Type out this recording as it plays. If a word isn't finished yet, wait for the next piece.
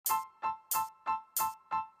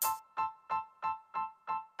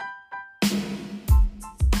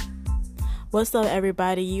What's up,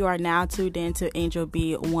 everybody? You are now tuned in to Angel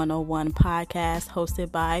B 101 podcast,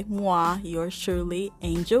 hosted by moi, yours truly,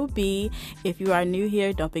 Angel B. If you are new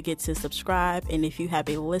here, don't forget to subscribe. And if you have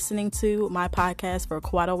been listening to my podcast for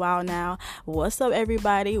quite a while now, what's up,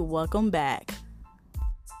 everybody? Welcome back.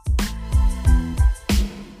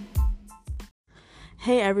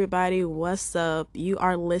 Hey everybody, what's up? You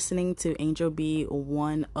are listening to Angel B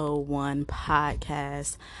 101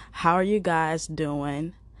 podcast. How are you guys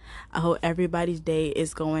doing? I hope everybody's day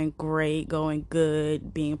is going great, going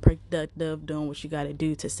good, being productive, doing what you got to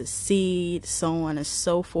do to succeed, so on and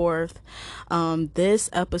so forth. This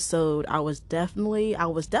episode, I was definitely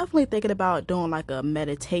thinking about doing like a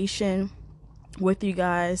meditation with you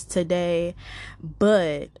guys today,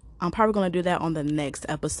 but I'm probably going to do that on the next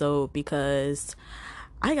episode because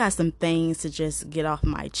I got some things to just get off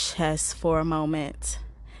my chest for a moment.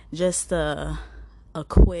 Just a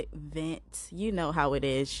quick vent. You know how it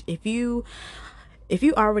is. If you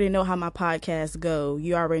already know how my podcasts go,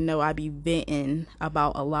 you already know I be venting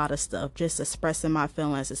about a lot of stuff, just expressing my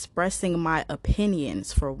feelings, expressing my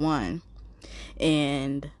opinions for one.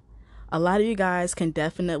 And a lot of you guys can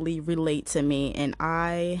definitely relate to me, and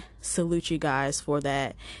I salute you guys for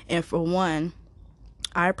that. And for one,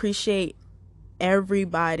 I appreciate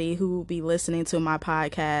everybody who will be listening to my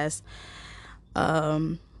podcast.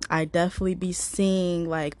 I definitely be seeing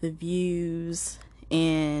like the views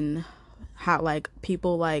and how like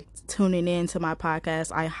people like tuning in to my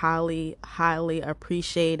podcast. I highly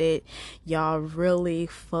appreciate it. Y'all really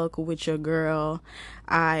fuck with your girl.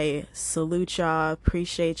 I salute y'all,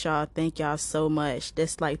 appreciate y'all, thank y'all so much.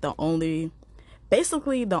 That's like the only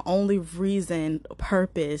reason,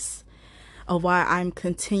 purpose of why I'm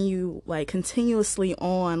continuously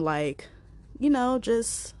on, like,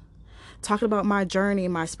 just talking about my journey,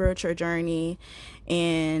 my spiritual journey,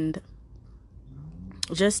 and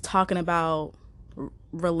just talking about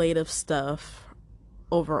relative stuff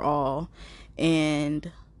overall.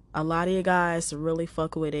 And a lot of you guys really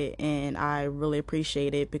fuck with it, and I really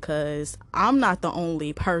appreciate it because I'm not the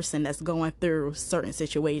only person that's going through certain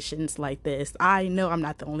situations like this. I know I'm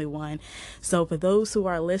not the only one. So for those who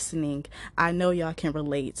are listening, I know y'all can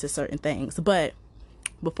relate to certain things. But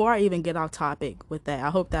before I even get off topic with that,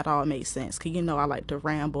 I hope that all makes sense, because I like to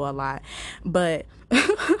ramble a lot. But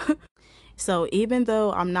so even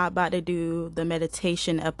though I'm not about to do the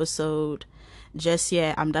meditation episode just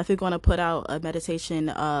yet, I'm definitely going to put out a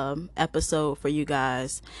meditation episode for you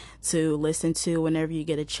guys to listen to whenever you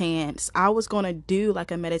get a chance. I was going to do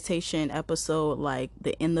like a meditation episode like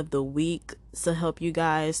the end of the week to help you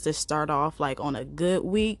guys to start off like on a good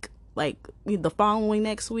week, like the following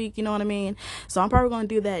next week, you know what I mean? So I'm probably going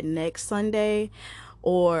to do that next Sunday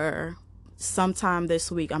or sometime this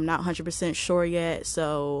week. I'm not 100% sure yet,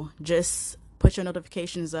 so just put your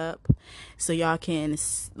notifications up so y'all can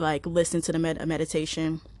like listen to the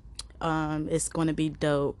meditation. It's going to be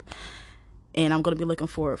dope, and I'm going to be looking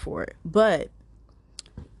forward for it. But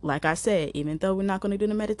like I said, even though we're not going to do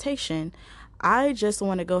the meditation, I just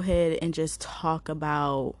want to go ahead and just talk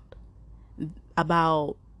about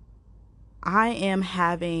I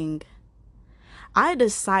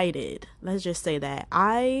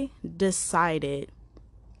decided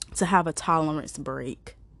to have a tolerance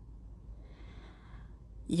break.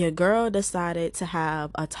 Your girl decided to have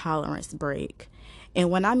a tolerance break. And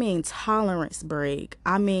when I mean tolerance break,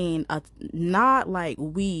 I mean not like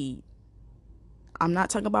weed. I'm not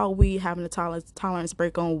talking about weed, having a tolerance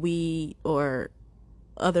break on weed or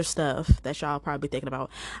other stuff that y'all probably thinking about.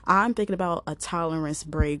 I'm thinking about a tolerance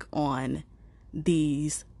break on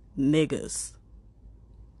these niggas.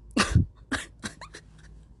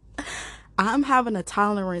 I'm having a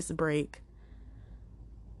tolerance break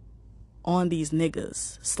on these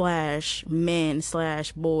niggas / men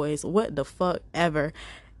 / boys, what the fuck ever.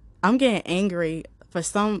 I'm getting angry for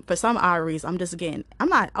some odd reason. I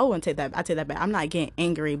wouldn't take that. I take that back. I'm not getting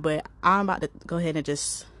angry, but I'm about to go ahead and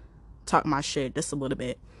just talk my shit just a little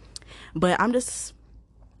bit. But I'm just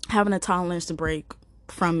having a tolerance break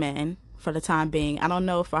from men for the time being. I don't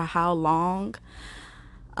know for how long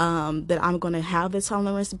that I'm going to have this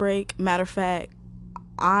tolerance break. Matter of fact,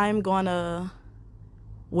 I'm going to,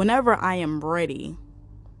 whenever I am ready,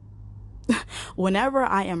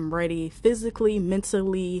 physically,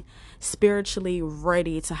 mentally, spiritually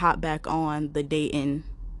ready to hop back on the dating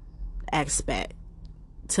aspect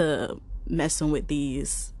to messing with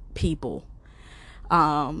these people.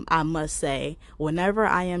 I must say, whenever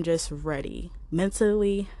I am just ready,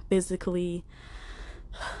 mentally, physically,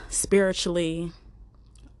 spiritually,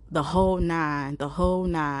 the whole nine,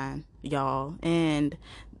 y'all. And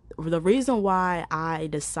the reason why I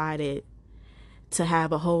decided to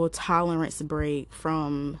have a whole tolerance break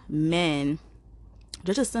from men.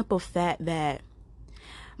 Just a simple fact that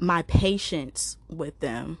my patience with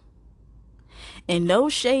them, and no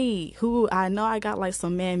shade, who I know I got like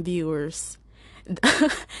some man viewers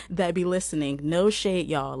that be listening. No shade,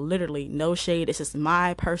 y'all. Literally, no shade. This is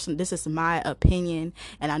my opinion.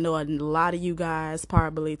 And I know a lot of you guys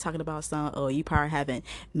probably talking about some, oh, you probably haven't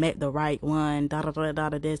met the right one, da da da da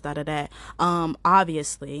da this, da da that.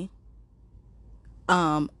 Obviously,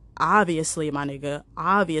 my nigga,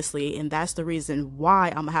 obviously, and that's the reason why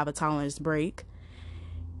I'm gonna have a tolerance break.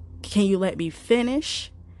 Can you let me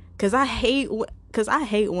finish? Cause I hate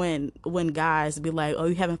when guys be like, oh,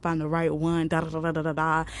 you haven't found the right one, da da da da da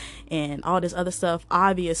da, and all this other stuff.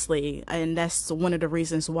 Obviously, and that's one of the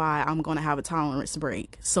reasons why I'm gonna have a tolerance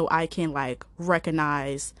break, so I can like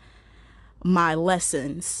recognize my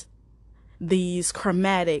lessons, these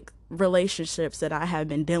chromatic relationships that I have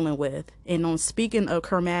been dealing with. And on speaking of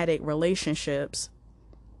chromatic relationships,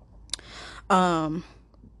 I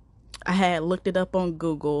had looked it up on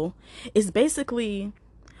Google. It's basically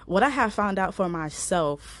what I have found out for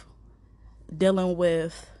myself dealing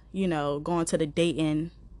with, going to the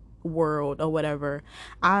dating world or whatever.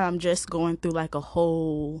 I'm just going through like a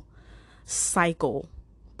whole cycle,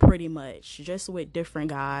 pretty much, just with different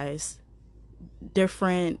guys,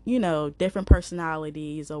 different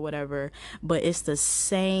personalities or whatever, but it's the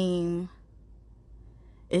same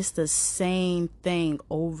thing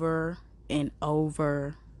over and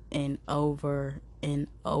over and over and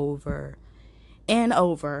over and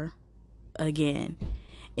over again.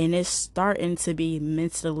 And it's starting to be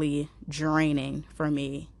mentally draining for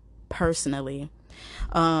me personally.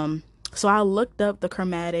 So I looked up the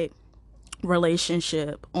chromatic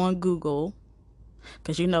relationship on Google,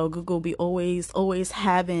 because Google be always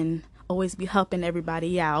be helping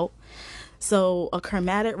everybody out. So a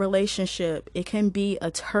chromatic relationship, it can be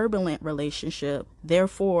a turbulent relationship.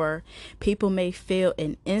 Therefore, people may feel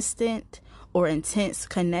an instant or intense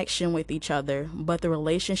connection with each other, but the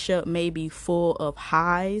relationship may be full of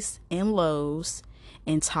highs and lows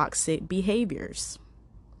and toxic behaviors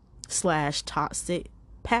 / toxic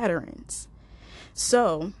patterns.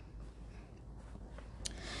 So,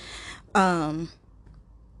 the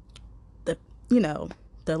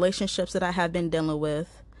relationships that I have been dealing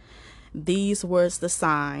with, these was the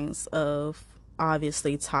signs of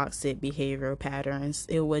obviously toxic behavior patterns.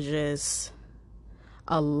 It was just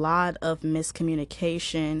a lot of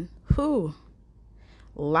miscommunication. A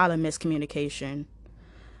lot of miscommunication.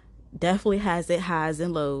 Definitely has its highs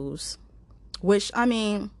and lows. Which, I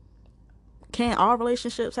mean, can all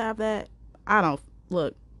relationships have that? I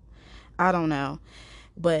don't know.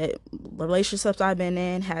 But relationships I've been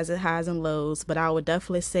in has its highs and lows, but I would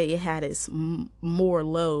definitely say it had its more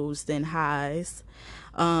lows than highs.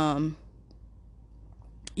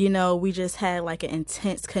 We just had like an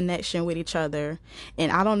intense connection with each other,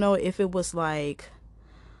 and I don't know if it was like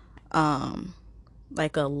a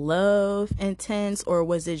love intense, or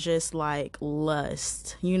was it just like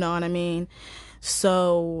lust, you know what I mean?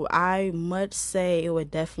 So I must say it would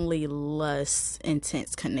definitely lust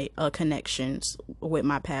intense connections with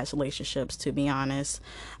my past relationships, to be honest.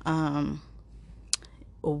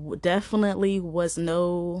 Definitely was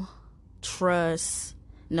no trust,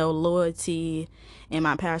 no loyalty in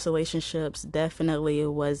my past relationships. Definitely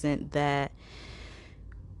it wasn't that.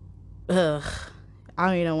 I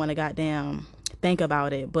don't even want to goddamn think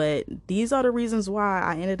about it, but these are the reasons why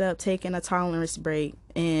I ended up taking a tolerance break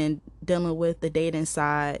and dealing with the dating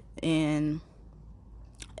side. And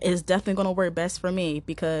it's definitely going to work best for me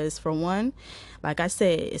because, for one, like I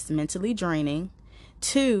said, it's mentally draining.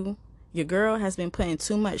 Two, your girl has been putting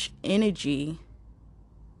too much energy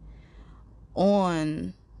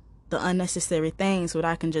on the unnecessary things, but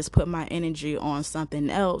I can just put my energy on something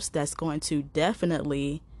else that's going to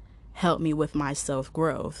definitely help me with my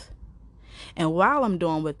self-growth. And while I'm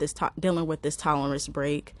dealing with this tolerance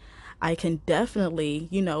break, I can definitely,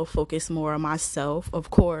 focus more on myself, of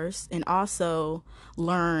course, and also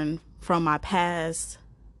learn from my past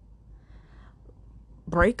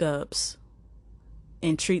breakups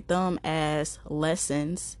and treat them as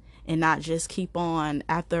lessons, and not just keep on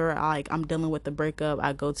after I'm dealing with the breakup,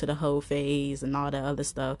 I go to the whole phase and all that other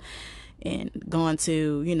stuff, and going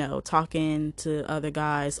to, talking to other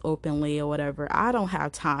guys openly or whatever. I don't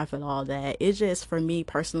have time for all that. It's just, for me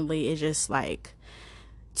personally, it's just like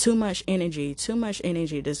too much energy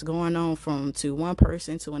just going on from one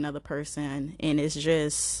person to another person. And it's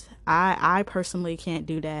just, I personally can't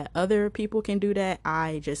do that. Other people can do that.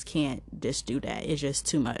 I just can't just do that. It's just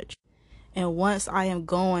too much. And once I am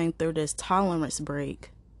going through this tolerance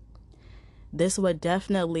break, this would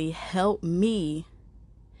definitely help me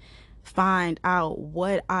find out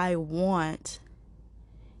what I want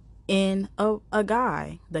in a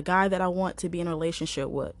guy, the guy that I want to be in a relationship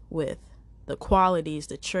with the qualities,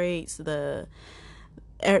 the traits, the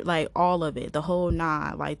like all of it, the whole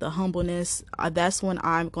nine, like the humbleness. That's when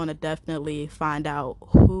I'm gonna definitely find out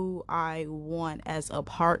who I want as a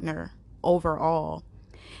partner overall.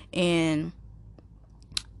 And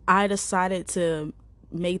I decided to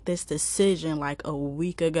make this decision like a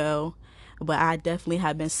week ago, but I definitely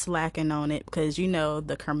have been slacking on it because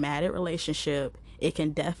the chromatic relationship, it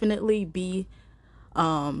can definitely be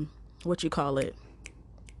what you call it,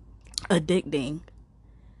 addicting.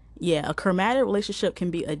 Yeah, a chromatic relationship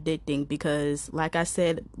can be addicting because, like I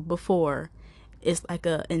said before, it's like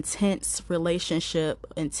a intense relationship,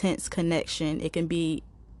 intense connection. It can be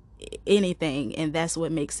anything, and that's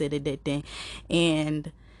what makes it addicting.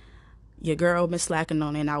 And your girl been slacking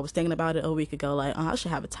on it, and I was thinking about it a week ago, like, oh, I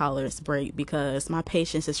should have a tolerance break because my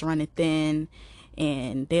patience is running thin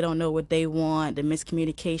and they don't know what they want. The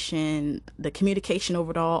communication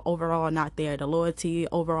overall not there. The loyalty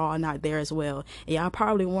overall not there as well. And y'all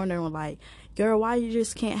probably wondering, like, girl, why you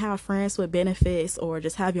just can't have friends with benefits or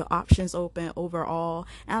just have your options open overall?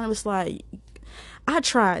 And I'm just like, I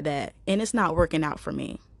tried that and it's not working out for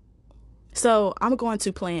me. So I'm going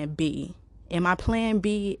to plan B. And my plan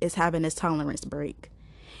B is having this tolerance break.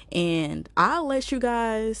 And I'll let you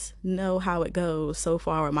guys know how it goes so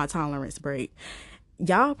far with my tolerance break.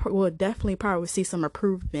 Y'all will definitely probably see some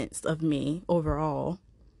improvements of me overall.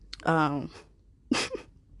 Definitely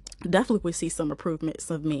will see some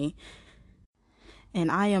improvements of me.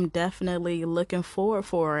 And I am definitely looking forward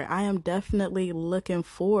for it. I am definitely looking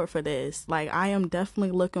forward for this. Like, I am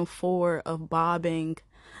definitely looking forward of bobbing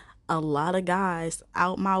a lot of guys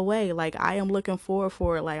out my way. Like, I am looking forward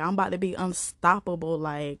for it. Like, I'm about to be unstoppable.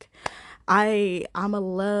 Like, I'ma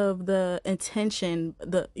love the intention,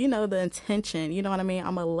 the intention, you know what I mean?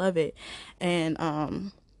 I'ma love it. And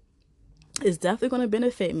it's definitely going to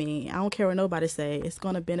benefit me. I don't care what nobody say. It's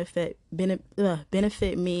going to benefit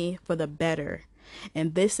me for the better.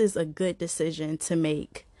 And this is a good decision to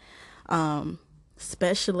make.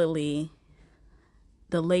 Especially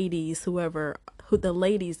the ladies, the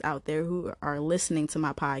ladies out there who are listening to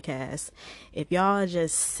my podcast. If y'all are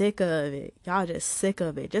just sick of it,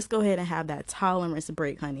 just go ahead and have that tolerance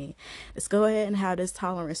break, honey. Let's go ahead and have this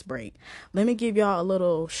tolerance break. Let me give y'all a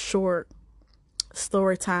little short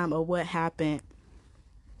story time of what happened.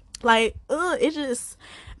 Like, it just,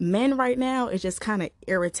 men right now, it's just kind of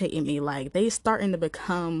irritating me. Like, they starting to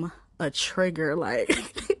become a trigger. Like,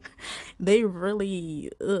 they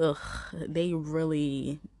really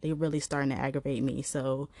starting to aggravate me.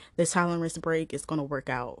 So this tolerance break is gonna work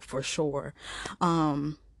out for sure.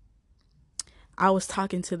 I was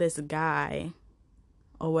talking to this guy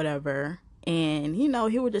or whatever, and he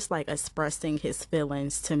was just like expressing his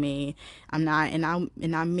feelings to me.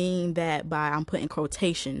 I mean that by, I'm putting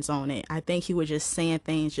quotations on it. I think he was just saying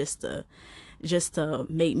things just to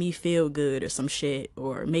make me feel good or some shit,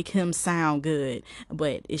 or make him sound good,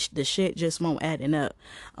 but the shit just won't adding up.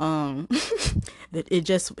 That it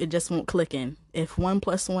just won't clicking. If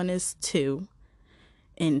 1+1 is 2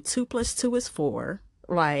 and 2+2 is 4,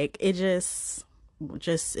 like, it just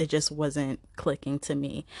wasn't clicking to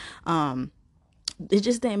me. It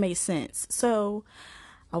just didn't make sense. So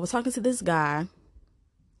I was talking to this guy,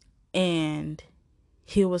 and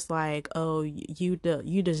he was like, oh, you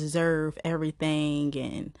deserve everything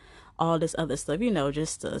and all this other stuff,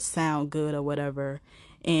 just to sound good or whatever.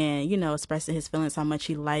 And, expressing his feelings, how much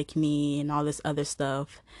he liked me and all this other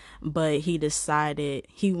stuff. But he decided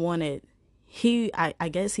I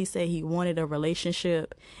guess he said he wanted a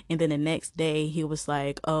relationship. And then the next day he was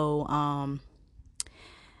like, oh,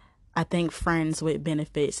 I think friends with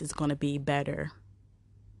benefits is going to be better.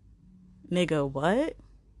 Nigga, what?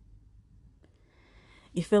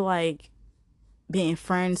 You feel like being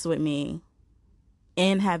friends with me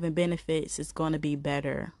and having benefits is going to be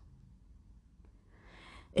better?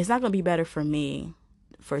 It's not going to be better for me,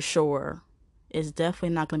 for sure. It's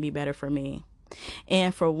definitely not going to be better for me.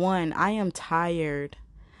 And for one, I am tired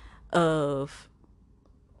of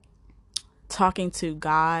talking to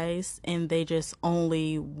guys and they just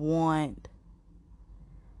only want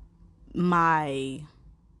my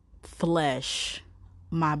flesh,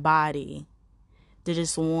 my body. They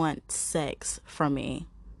just want sex from me.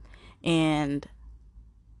 And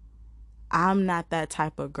I'm not that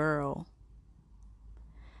type of girl.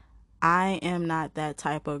 I am not that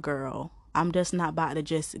type of girl. I'm just not about to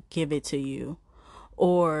just give it to you,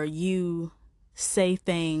 or you say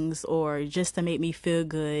things or just to make me feel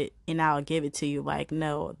good and I'll give it to you. Like,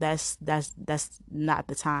 no, that's not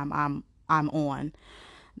the time I'm on.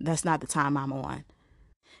 That's not the time I'm on.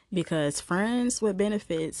 Because friends with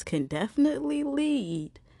benefits can definitely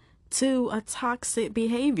lead to a toxic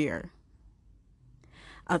behavior.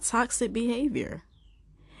 A toxic behavior.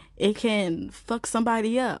 It can fuck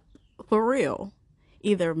somebody up for real.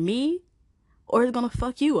 Either me or it's gonna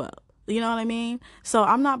fuck you up. You know what I mean? So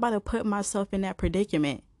I'm not about to put myself in that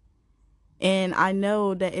predicament. And I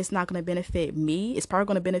know that it's not gonna benefit me. It's probably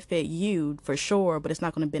gonna benefit you for sure, but it's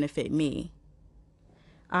not gonna benefit me.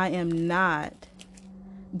 I am not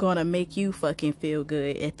gonna make you fucking feel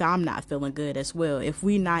good if I'm not feeling good as well. If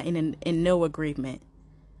we not in no agreement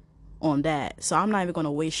on that. So I'm not even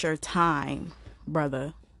gonna waste your time,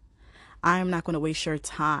 brother. I am not gonna waste your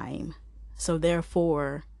time. So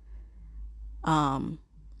therefore,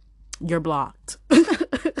 you're blocked.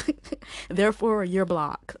 Therefore, you're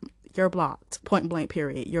blocked. You're blocked. Point blank,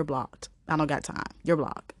 period. You're blocked. I don't got time. You're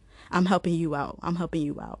blocked. I'm helping you out.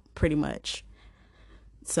 Pretty much.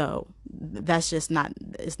 So that's just not,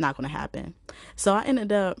 it's not going to happen. So I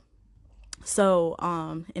ended up,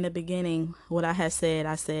 in the beginning, what I said,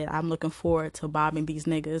 I'm looking forward to bobbing these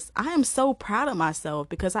niggas. I am so proud of myself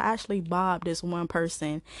because I actually bobbed this one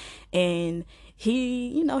person, and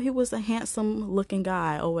he was a handsome looking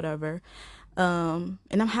guy or whatever. And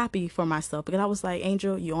I'm happy for myself because I was like,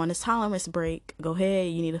 Angel, you're on this tolerance break. Go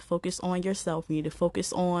ahead. You need to focus on yourself. You need to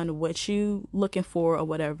focus on what you looking for or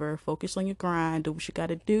whatever. Focus on your grind. Do what you got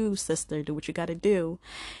to do, sister. Do what you got to do.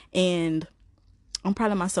 And I'm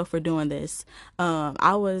proud of myself for doing this.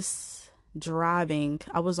 I was driving.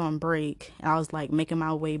 I was on break. And I was like making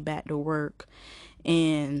my way back to work.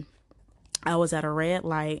 And I was at a red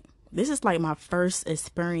light. This is like my first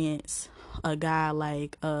experience, a guy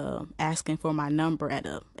like asking for my number at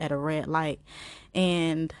a red light.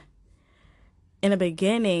 And in the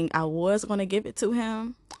beginning I was going to give it to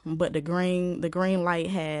him, but the green light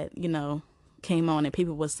had, came on and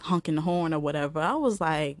people was honking the horn or whatever. I was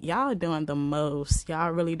like, y'all doing the most.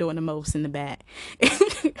 Y'all really doing the most in the back.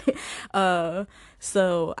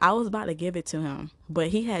 So I was about to give it to him, but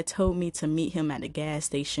he had told me to meet him at the gas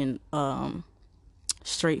station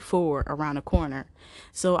straightforward around the corner.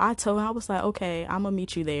 So I told him, I was like, okay, I'm gonna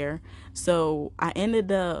meet you there. So I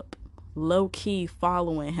ended up low-key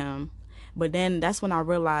following him, but then that's when I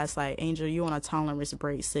realized, like, Angel, you on a tolerance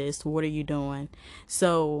break, sis. What are you doing?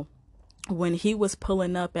 So when he was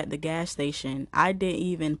pulling up at the gas station, I didn't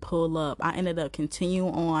even pull up. I ended up continue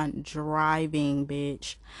on driving,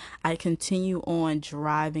 bitch. I continue on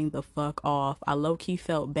driving the fuck off. I low-key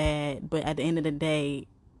felt bad, but at the end of the day,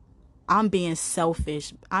 I'm being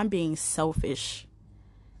selfish. I am being selfish.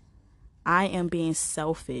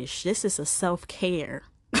 This is a self-care.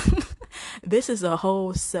 This is a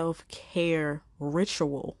whole self-care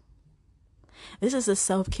ritual. This is a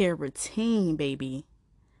self-care routine, baby.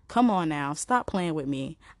 Come on now. Stop playing with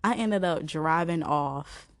me. I ended up driving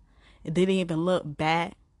off. It didn't even look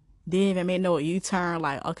back. Didn't even make no U-turn.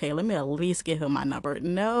 Like, okay, let me at least give him my number.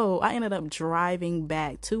 No, I ended up driving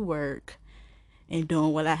back to work and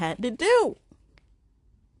doing what I had to do.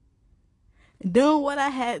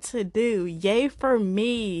 Yay for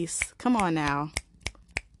me. Come on now.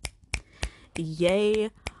 Yay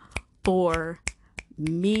for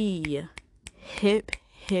me. Hip,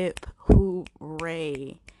 hip,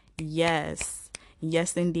 hooray. Yes.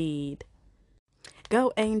 Yes, indeed.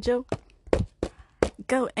 Go, Angel.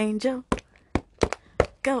 Go, Angel.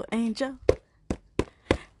 Go, Angel.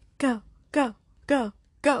 Go, go, go,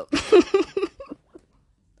 go.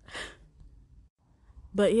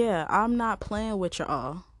 But yeah, I'm not playing with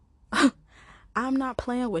y'all. I'm not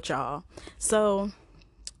playing with y'all. So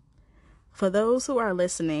for those who are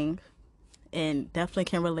listening and definitely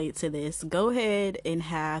can relate to this, go ahead and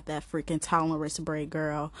have that freaking tolerance break,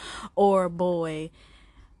 girl or boy.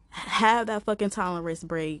 Have that fucking tolerance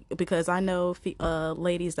break, because I know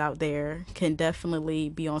ladies out there can definitely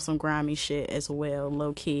be on some grimy shit as well,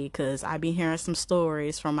 low key, because I be hearing some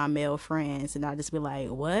stories from my male friends and I just be like,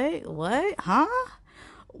 what, huh?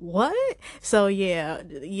 What? So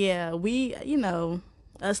yeah, we,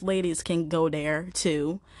 us ladies can go there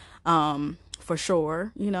too, for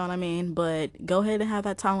sure, you know what I mean? But go ahead and have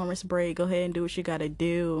that tolerance break. Go ahead and do what you gotta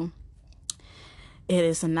do. It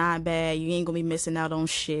is not bad. You ain't gonna be missing out on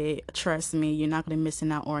shit. Trust me, you're not gonna be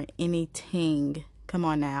missing out on anything. Come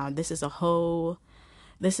on now. This is still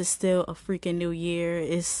a freaking new year.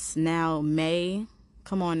 It's now May.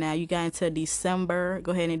 Come on now. You got into December.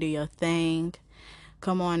 Go ahead and do your thing.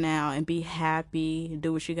 Come on now and be happy.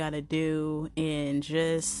 Do what you gotta do and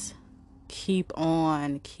just keep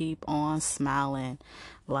on smiling.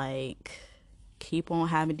 Like, keep on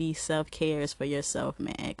having these self-cares for yourself,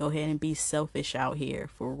 man. Go ahead and be selfish out here,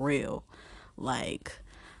 for real. Like,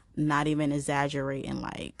 not even exaggerating,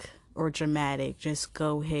 like, or dramatic. Just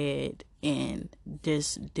go ahead and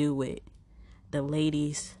just do it. The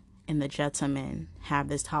ladies and the gentlemen have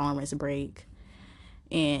this tolerance break,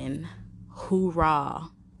 and hoorah.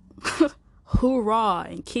 Hoorah,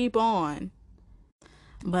 and keep on.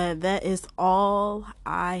 But that is all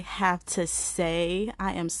I have to say.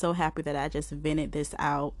 I am so happy that I just vented this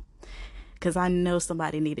out, because I know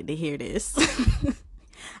somebody needed to hear this.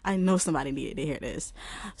 I know somebody needed to hear this.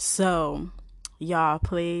 So, y'all,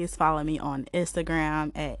 please follow me on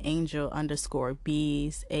Instagram at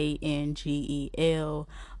angel_bees,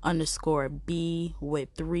 ANGEL_B with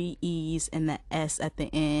 3 E's and the S at the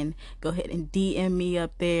end. Go ahead and DM me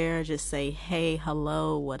up there. Just say, hey,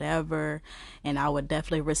 hello, whatever. And I would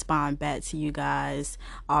definitely respond back to you guys.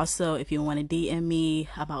 Also, if you want to DM me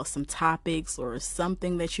about some topics or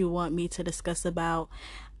something that you want me to discuss about,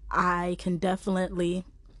 I can definitely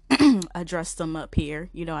address them up here.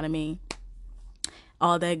 You know what I mean?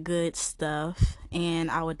 All that good stuff.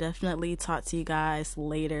 And I will definitely talk to you guys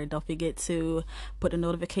later. Don't forget to put a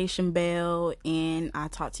notification bell, and I'll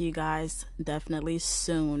talk to you guys definitely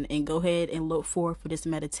soon. And go ahead and look forward for this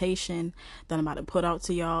meditation that I'm about to put out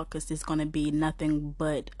to y'all, because it's going to be nothing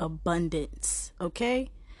but abundance. Okay?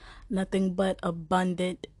 Nothing but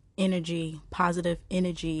abundant energy, positive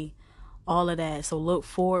energy, all of that. So look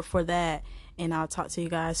forward for that, and I'll talk to you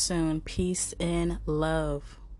guys soon. Peace and love.